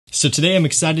So today I'm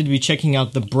excited to be checking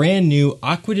out the brand new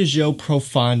Acqua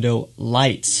Profondo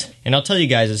lights. And I'll tell you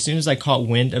guys, as soon as I caught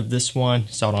wind of this one,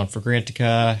 saw it on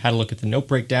Fragrantica, had a look at the note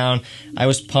breakdown, I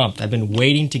was pumped. I've been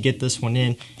waiting to get this one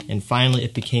in, and finally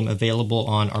it became available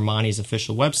on Armani's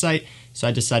official website, so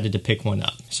I decided to pick one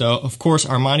up. So of course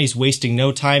Armani's wasting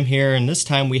no time here, and this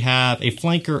time we have a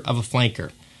flanker of a flanker.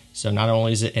 So not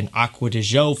only is it an Acqua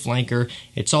flanker,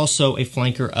 it's also a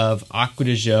flanker of Acqua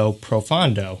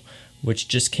Profondo, which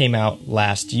just came out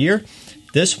last year.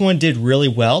 This one did really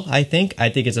well, I think. I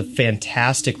think it's a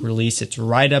fantastic release. It's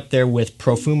right up there with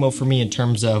Profumo for me in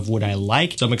terms of what I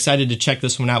like. So I'm excited to check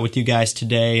this one out with you guys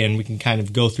today, and we can kind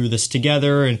of go through this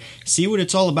together and see what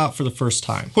it's all about for the first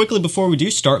time. Quickly, before we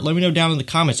do start, let me know down in the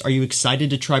comments, are you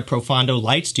excited to try Profondo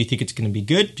lights? Do you think it's gonna be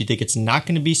good? Do you think it's not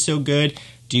gonna be so good?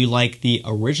 Do you like the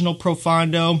original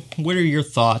Profondo? What are your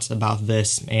thoughts about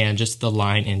this and just the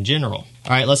line in general?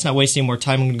 All right, let's not waste any more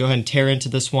time. I'm gonna go ahead and tear into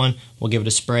this one. We'll give it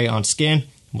a spray on skin, and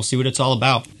we'll see what it's all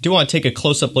about. I do wanna take a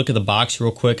close-up look at the box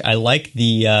real quick. I like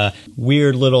the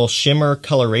weird little shimmer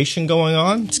coloration going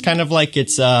on. It's kind of like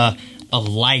it's a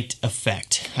light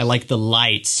effect. I like the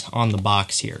lights on the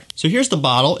box here. So here's the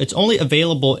bottle. It's only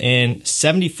available in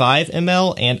 75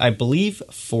 ml and I believe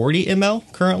 40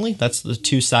 ml currently. That's the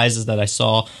two sizes that I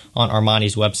saw on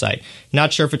Armani's website.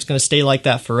 Not sure if it's gonna stay like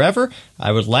that forever.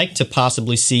 I would like to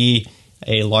possibly see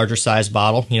a larger size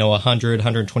bottle, you know, 100,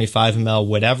 125 ml,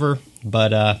 whatever,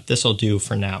 but this will do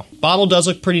for now. Bottle does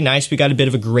look pretty nice. We got a bit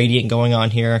of a gradient going on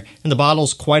here, and the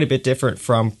bottle's quite a bit different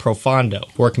from Profondo.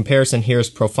 For comparison, here's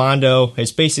Profondo.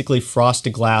 It's basically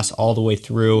frosted glass all the way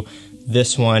through.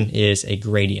 This one is a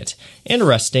gradient.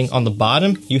 Interesting, on the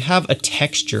bottom, you have a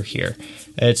texture here.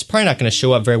 It's probably not gonna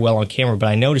show up very well on camera, but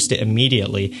I noticed it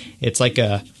immediately. It's like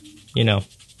a, you know,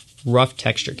 rough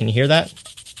texture. Can you hear that?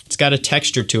 It's got a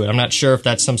texture to it. I'm not sure if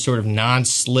that's some sort of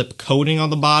non-slip coating on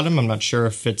the bottom. I'm not sure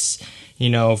if it's, you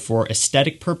know, for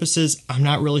aesthetic purposes. I'm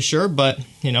not really sure, but,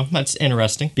 you know, that's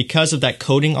interesting. Because of that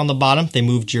coating on the bottom, they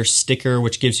moved your sticker,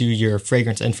 which gives you your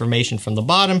fragrance information from the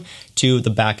bottom to the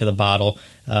back of the bottle.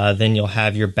 Then you'll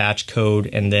have your batch code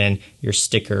and then your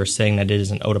sticker saying that it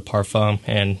is an eau de parfum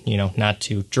and, you know, not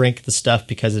to drink the stuff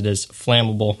because it is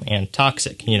flammable and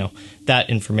toxic. You know, that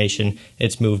information,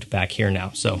 it's moved back here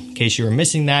now. So in case you were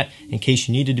missing that, in case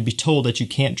you needed to be told that you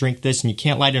can't drink this and you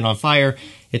can't light it on fire,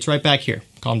 it's right back here.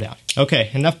 Calm down. Okay,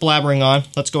 enough blabbering on.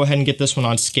 Let's go ahead and get this one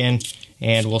on skin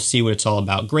and we'll see what it's all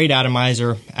about. Great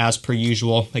atomizer, as per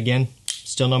usual. Again,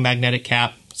 still no magnetic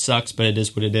cap. Sucks, but it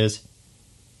is what it is.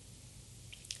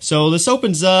 So this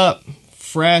opens up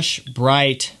fresh,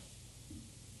 bright,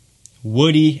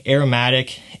 woody,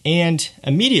 aromatic, and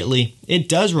immediately it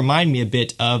does remind me a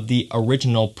bit of the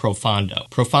original Profondo.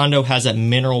 Profondo has that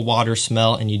mineral water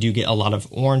smell, and you do get a lot of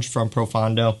orange from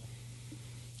Profondo.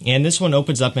 And this one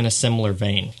opens up in a similar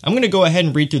vein. I'm gonna go ahead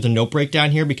and read through the note breakdown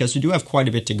here because we do have quite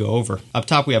a bit to go over. Up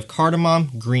top we have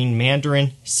cardamom, green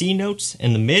mandarin, C notes.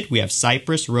 In the mid we have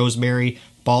cypress, rosemary,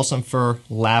 balsam fir,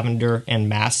 lavender, and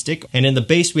mastic. And in the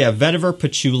base we have vetiver,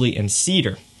 patchouli, and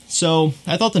cedar. So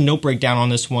I thought the note breakdown on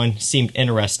this one seemed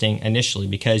interesting initially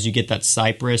because you get that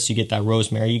cypress, you get that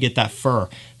rosemary, you get that fir.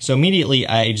 So immediately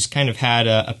I just kind of had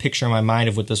a picture in my mind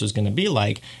of what this was gonna be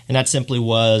like, and that simply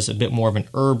was a bit more of an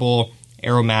herbal,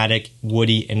 aromatic,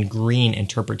 woody, and green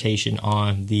interpretation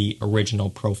on the original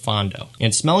Profondo.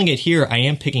 And smelling it here, I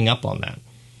am picking up on that.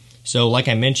 So like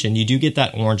I mentioned, you do get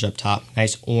that orange up top,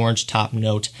 nice orange top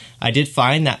note. I did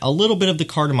find that a little bit of the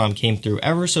cardamom came through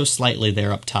ever so slightly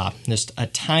there up top. Just a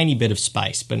tiny bit of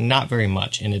spice, but not very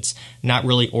much. And it's not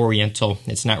really oriental,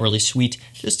 it's not really sweet,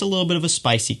 just a little bit of a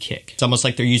spicy kick. It's almost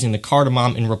like they're using the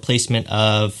cardamom in replacement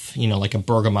of, you know, like a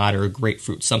bergamot or a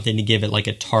grapefruit, something to give it like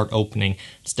a tart opening.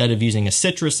 Instead of using a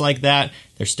citrus like that,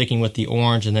 they're sticking with the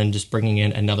orange and then just bringing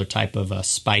in another type of a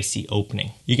spicy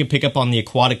opening. You can pick up on the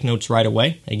aquatic notes right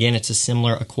away. Again, it's a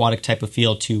similar aquatic type of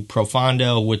feel to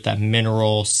Profondo with that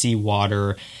mineral,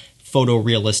 seawater,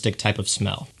 photorealistic type of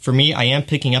smell. For me, I am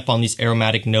picking up on these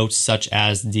aromatic notes such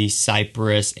as the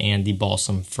cypress and the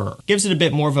balsam fir. Gives it a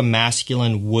bit more of a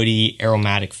masculine, woody,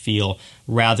 aromatic feel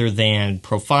rather than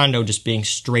Profondo just being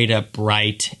straight up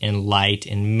bright and light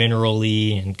and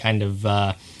minerally and kind of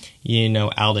you know,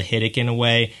 aldehydic in a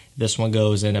way. This one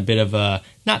goes in a bit of a,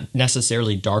 not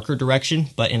necessarily darker direction,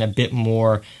 but in a bit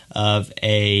more of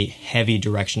a heavy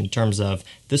direction in terms of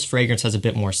this fragrance has a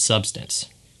bit more substance.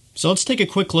 So let's take a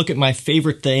quick look at my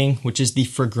favorite thing, which is the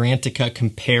Fragrantica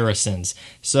comparisons.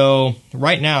 So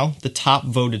right now, the top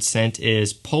voted scent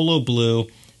is Polo Blue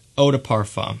Eau de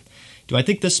Parfum. Do I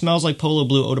think this smells like Polo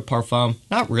Blue Eau de Parfum?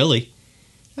 Not really.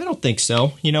 I don't think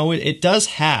so. You know, it does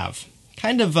have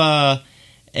kind of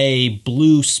a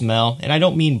blue smell, and I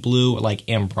don't mean blue like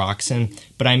ambroxan,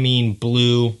 but I mean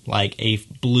blue like a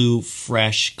blue,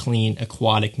 fresh, clean,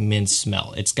 aquatic mint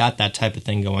smell. It's got that type of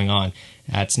thing going on.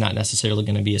 That's not necessarily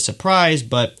going to be a surprise,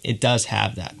 but it does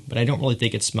have that. But I don't really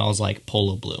think it smells like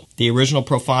Polo Blue. The original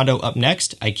Profondo up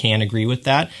next, I can agree with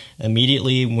that.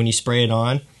 Immediately when you spray it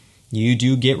on, you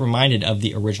do get reminded of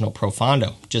the original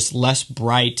Profondo. Just less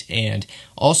bright and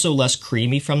also less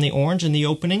creamy from the orange in the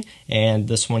opening. And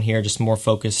this one here just more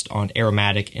focused on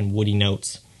aromatic and woody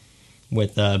notes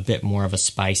with a bit more of a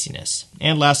spiciness.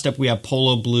 And last up we have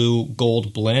Polo Blue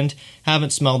Gold Blend.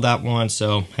 Haven't smelled that one,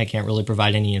 so I can't really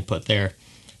provide any input there.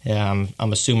 I'm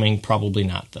assuming probably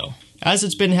not though. As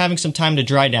it's been having some time to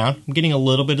dry down, I'm getting a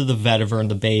little bit of the vetiver in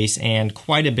the base and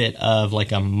quite a bit of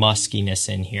like a muskiness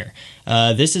in here.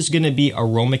 This is going to be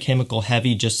aroma chemical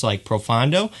heavy just like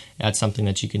Profondo. That's something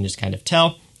that you can just kind of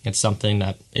tell. It's something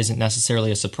that isn't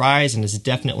necessarily a surprise and is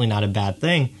definitely not a bad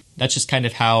thing. That's just kind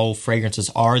of how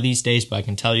fragrances are these days, but I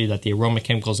can tell you that the aroma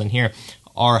chemicals in here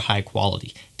are high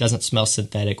quality. Doesn't smell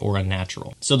synthetic or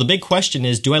unnatural. So the big question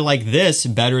is, do I like this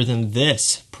better than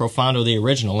this Profondo, the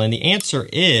original? And the answer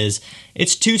is,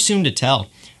 it's too soon to tell.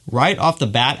 Right off the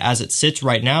bat, as it sits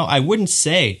right now, I wouldn't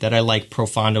say that I like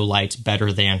Profondo lights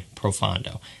better than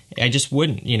Profondo. I just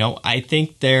wouldn't, you know. I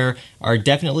think there are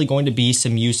definitely going to be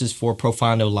some uses for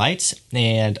Profondo lights,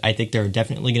 and I think there are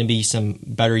definitely going to be some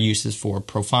better uses for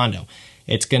Profondo.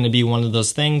 It's going to be one of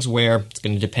those things where it's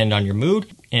going to depend on your mood,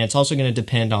 and it's also going to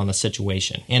depend on the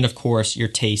situation, and of course, your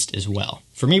taste as well.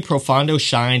 For me, Profondo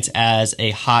shines as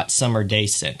a hot summer day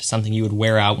scent, something you would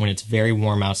wear out when it's very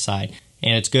warm outside,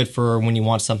 and it's good for when you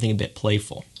want something a bit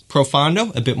playful.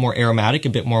 Profondo, a bit more aromatic, a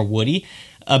bit more woody,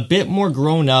 a bit more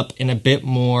grown up, and a bit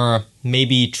more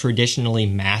maybe traditionally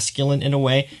masculine in a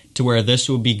way, to where this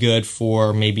would be good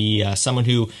for maybe someone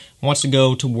who wants to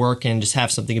go to work and just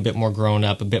have something a bit more grown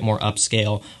up, a bit more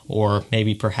upscale, or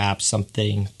maybe perhaps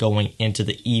something going into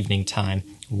the evening time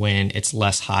when it's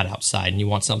less hot outside and you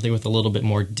want something with a little bit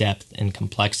more depth and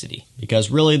complexity.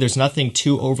 Because really there's nothing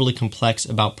too overly complex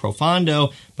about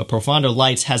Profondo, but Profondo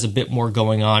Lights has a bit more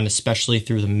going on, especially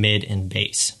through the mid and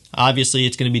base. Obviously,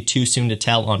 it's going to be too soon to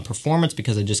tell on performance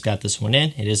because I just got this one in.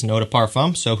 It is an eau de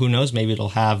parfum, so who knows, maybe it'll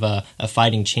have a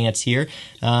fighting chance here.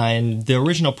 And the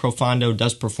original Profondo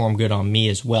does perform good on me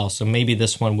as well, so maybe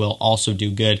this one will also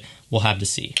do good. We'll have to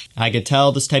see. I could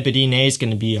tell this type of DNA is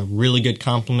going to be a really good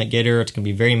compliment getter. It's going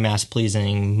to be very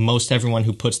mass-pleasing. Most everyone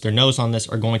who puts their nose on this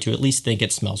are going to at least think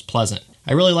it smells pleasant.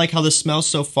 I really like how this smells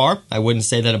so far. I wouldn't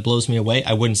say that it blows me away.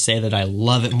 I wouldn't say that I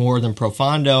love it more than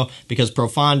Profondo, because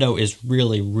Profondo is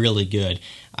really, really good.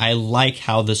 I like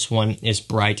how this one is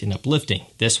bright and uplifting.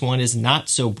 This one is not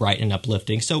so bright and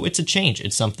uplifting, so it's a change.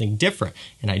 It's something different,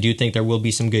 and I do think there will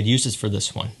be some good uses for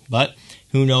this one. But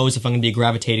who knows if I'm going to be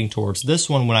gravitating towards this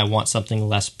one when I want something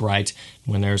less bright,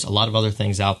 when there's a lot of other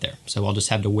things out there. So I'll just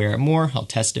have to wear it more, I'll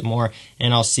test it more,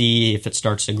 and I'll see if it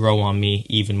starts to grow on me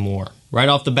even more. Right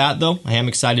off the bat though, I am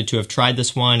excited to have tried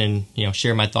this one and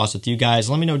share my thoughts with you guys.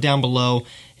 Let me know down below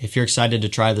if you're excited to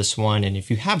try this one, and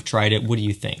if you have tried it, what do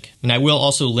you think? And I will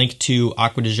also link to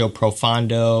Acqua di Gio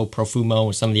Profondo, Profumo,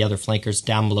 and some of the other flankers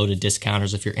down below to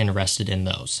discounters if you're interested in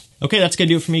those. Okay, that's going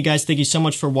to do it for me, guys. Thank you so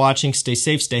much for watching. Stay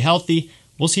safe, stay healthy.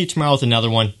 We'll see you tomorrow with another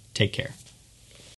one. Take care.